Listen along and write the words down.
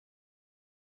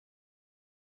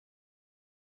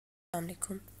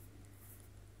अस्सलामुअलैकुम।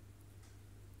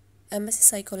 MSc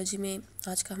psychology में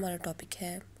आज का हमारा टॉपिक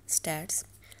है स्टैट्स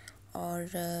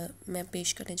और मैं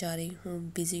पेश करने जा रही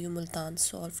हूँ BZU Multan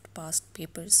solved past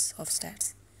papers of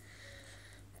stats.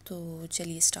 तो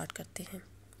चलिए स्टार्ट करते हैं।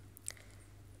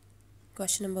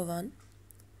 Question number 1,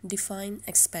 define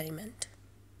experiment.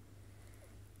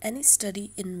 Any study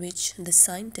in which the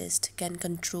scientist can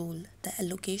control the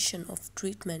allocation of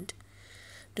treatment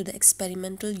to the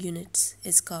experimental units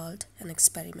is called an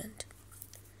experiment.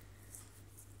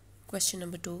 Question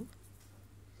number 2,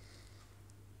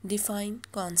 define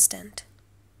constant.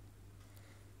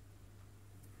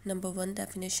 Number 1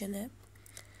 definition है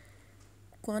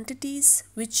quantities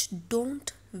which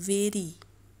don't vary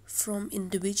from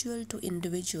individual to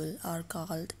individual are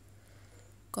called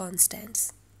constants.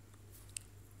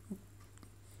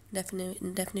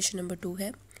 Definition number 2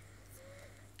 है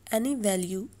any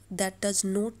value that does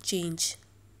not change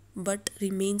but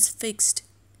remains fixed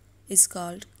is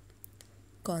called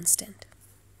constant.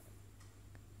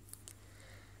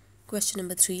 Question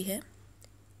number 3 है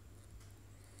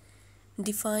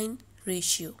define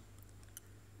ratio.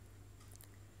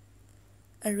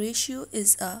 A ratio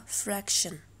is a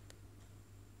fraction.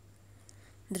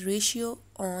 The ratio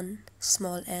on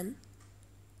small n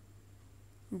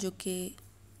जो कि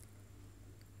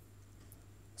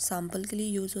sample के लिए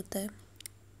use होता है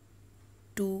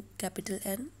to capital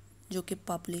N जो कि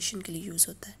population के लिए यूज़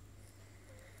होता है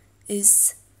is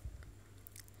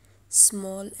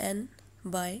small n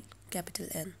by capital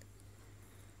N.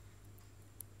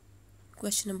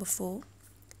 Question number 4,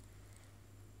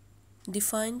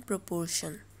 define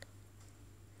proportion.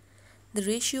 The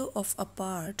ratio of a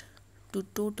part to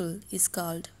total is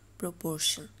called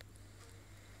proportion.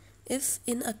 If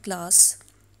in a class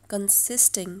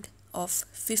consisting of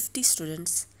 50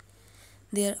 students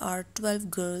there are 12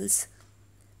 girls,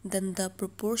 then the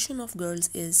proportion of girls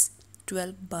is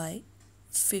 12 by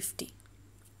 50.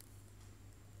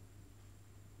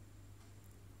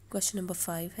 Question number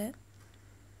 5 है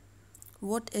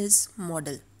what is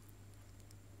model?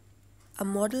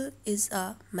 A model is a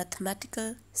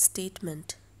mathematical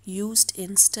statement used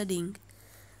in studying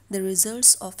the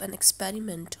results of an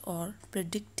experiment or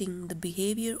predicting the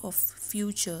behavior of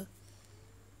future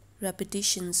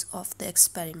repetitions of the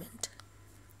experiment.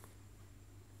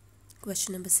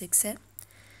 Question number 6 है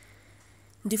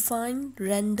define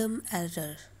random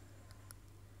error.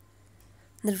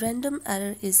 The random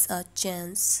error is a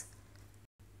chance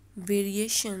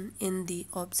variation in the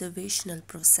observational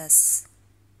process.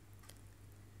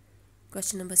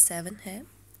 Question number 7 है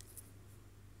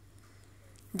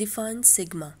define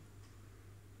sigma.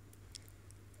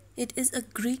 It is a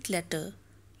Greek letter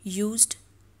used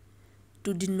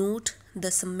to denote the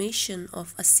summation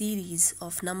of a series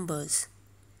of numbers.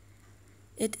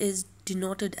 It is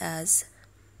denoted as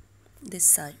this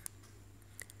sign.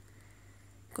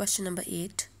 Question number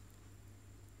 8,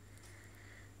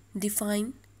 define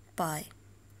pi.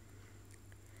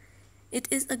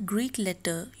 It is a Greek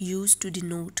letter used to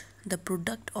denote the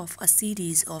product of a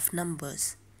series of numbers.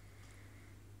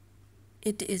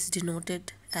 It is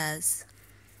denoted as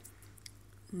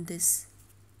this.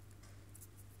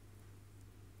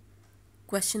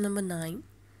 Question number 9,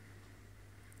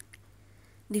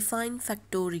 define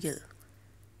factorial.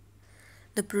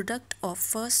 The product of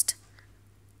first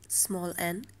small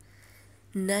n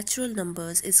natural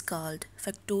numbers is called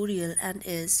factorial and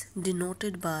is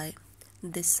denoted by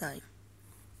this sign.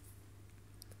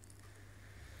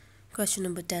 Question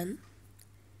number 10,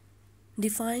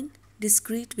 define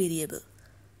discrete variable.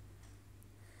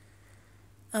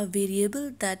 A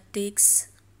variable that takes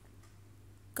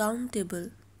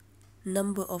countable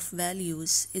number of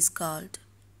values is called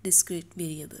discrete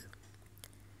variable.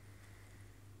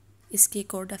 इसकी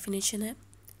एक और definition है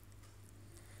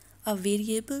a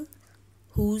variable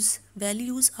whose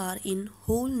values are in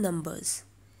whole numbers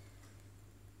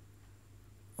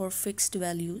or fixed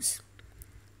values.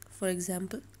 For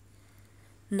example,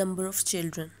 number of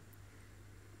children.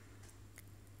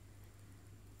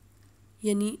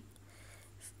 यानी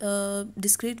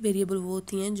discrete variable वो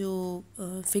होती हैं जो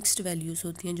fixed values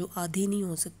होती हैं जो आधी नहीं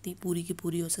हो सकती पूरी की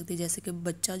पूरी हो सकती है। जैसे कि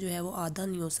बच्चा जो है वो आधा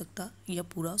नहीं हो सकता या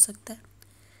पूरा हो सकता है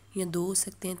या 2 हो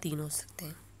सकते हैं 3 हो सकते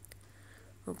हैं।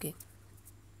 Okay,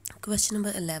 question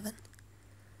number 11,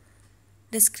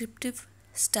 descriptive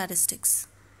statistics.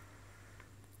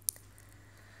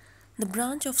 The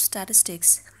branch of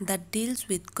statistics that deals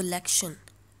with collection,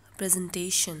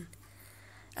 presentation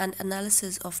and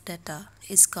analysis of data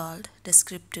is called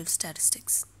descriptive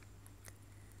statistics.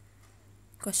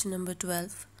 Question number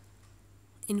 12,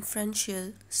 inferential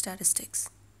statistics.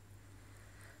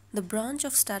 The branch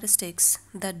of statistics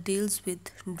that deals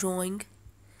with drawing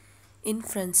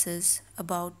inferences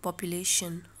about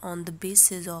population on the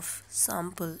basis of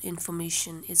sample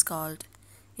information is called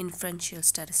inferential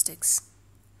statistics.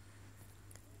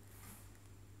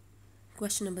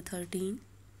 Question number 13.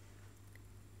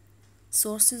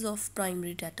 Sources of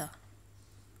primary data.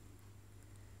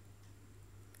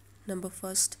 Number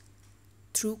first,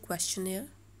 through questionnaire.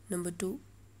 Number 2,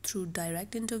 through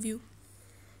direct interview.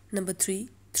 Number 3,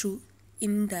 through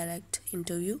indirect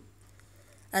interview.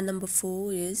 And number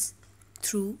 4 is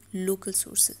through local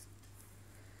sources.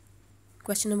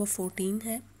 Question number 14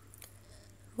 है,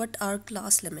 what are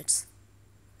class limits?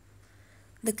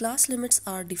 The class limits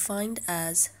are defined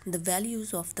as the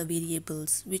values of the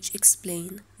variables which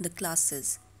explain the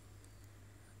classes.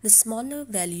 The smaller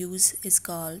value is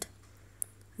called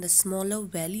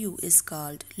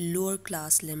lower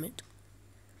class limit,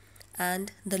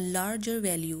 and the larger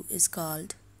value is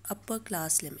called upper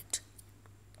class limit.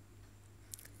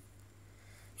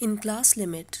 In class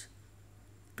limit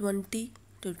 20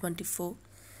 to 24,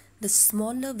 the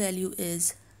smaller value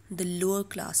is the lower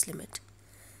class limit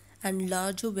and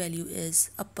larger value is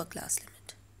upper class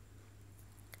limit.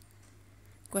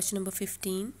 Question number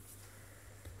 15.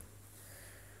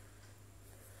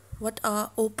 What are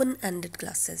open-ended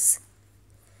classes?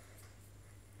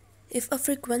 If a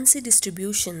frequency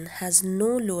distribution has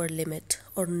no lower limit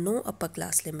or no upper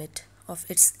class limit of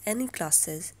its any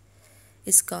classes,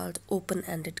 is called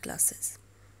open-ended classes.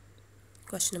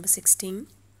 Question number 16.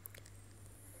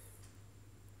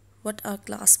 What are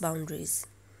class boundaries?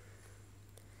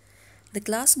 The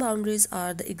class boundaries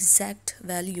are the exact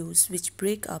values which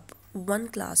break up one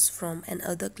class from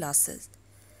another classes.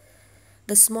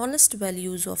 The smallest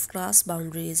values of class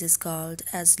boundaries is called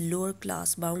as lower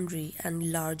class boundary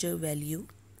and larger value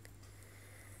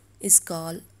is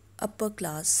called upper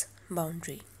class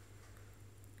boundary.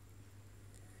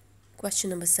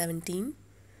 Question number 17.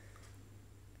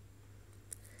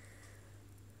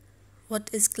 What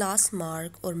is class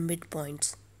mark or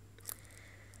midpoints?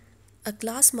 A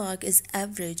class mark is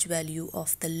average value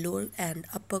of the lower and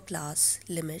upper class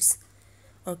limits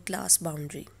or class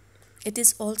boundary. It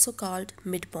is also called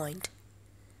midpoint.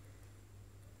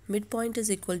 Midpoint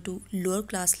is equal to lower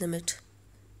class limit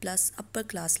plus upper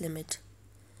class limit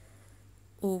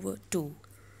over 2.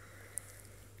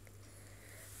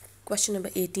 Question number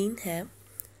 18 है,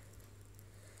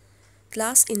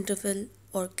 class interval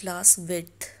or class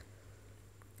width.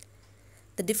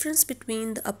 The difference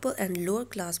between the upper and lower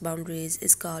class boundaries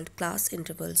is called class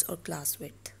intervals or class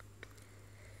width.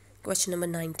 Question number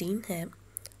 19 है,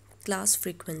 class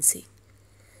frequency.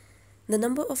 The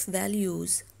number of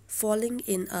values falling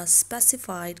in a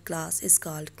specified class is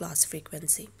called class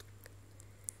frequency.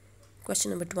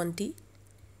 Question number 20,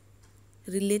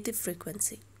 relative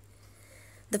frequency.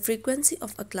 The frequency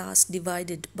of a class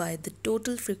divided by the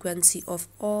total frequency of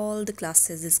all the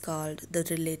classes is called the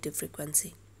relative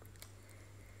frequency.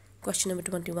 Question number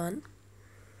 21,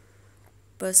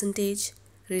 percentage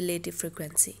relative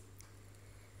frequency.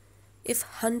 If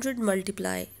 100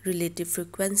 multiply relative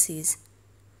frequencies,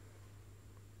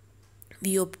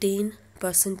 we obtain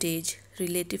percentage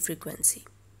relative frequency.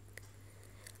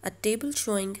 A table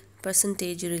showing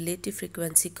percentage relative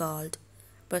frequency called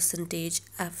percentage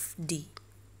FD.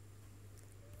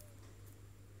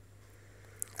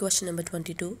 Question number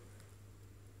 22.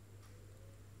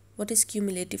 What is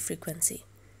cumulative frequency?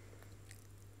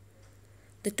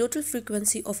 The total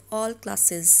frequency of all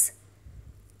classes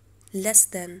less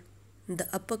than the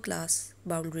upper class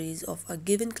boundaries of a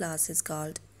given class is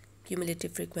called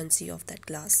cumulative frequency of that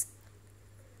class.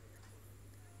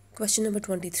 Question number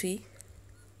 23.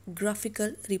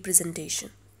 Graphical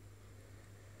representation.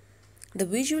 The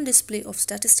visual display of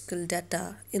statistical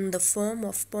data in the form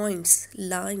of points,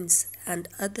 lines, and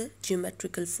other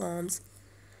geometrical forms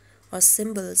or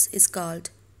symbols is called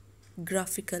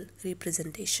graphical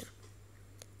representation.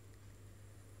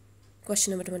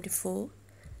 Question number 24.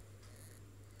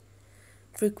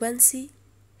 Frequency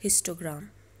histogram.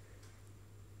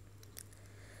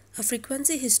 A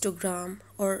frequency histogram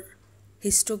or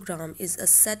histogram is a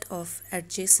set of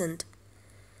adjacent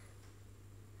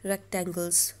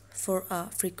rectangles for a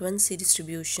frequency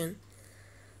distribution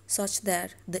such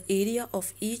that the area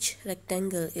of each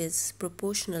rectangle is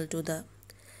proportional to the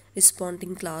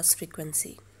responding class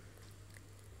frequency.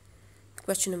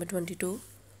 Question number 22.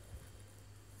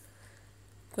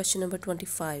 Question number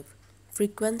 25.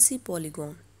 Frequency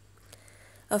polygon.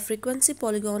 A frequency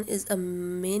polygon is a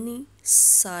many-sided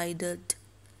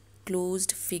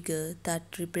closed figure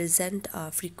that represents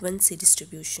a frequency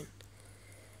distribution.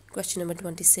 Question number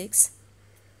 26.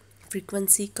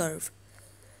 Frequency curve.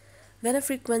 When a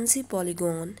frequency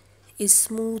polygon is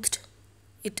smoothed,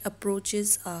 it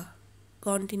approaches a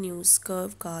continuous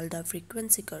curve called a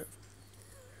frequency curve.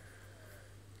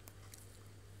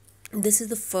 This is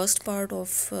the first part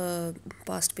of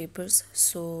past papers.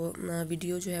 So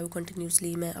video जो है वो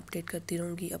continuously मैं update करती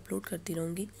रहूँगी, upload करती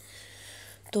रहूँगी.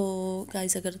 तो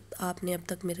guys, अगर आपने अब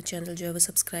तक मेरा चैनल जो है वो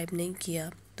सब्सक्राइब नहीं किया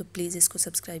तो प्लीज़ इसको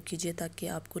सब्सक्राइब कीजिए ताकि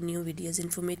आपको न्यू वीडियोस,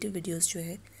 इन्फॉर्मेटिव वीडियोस जो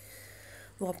है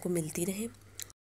वो आपको मिलती रहें.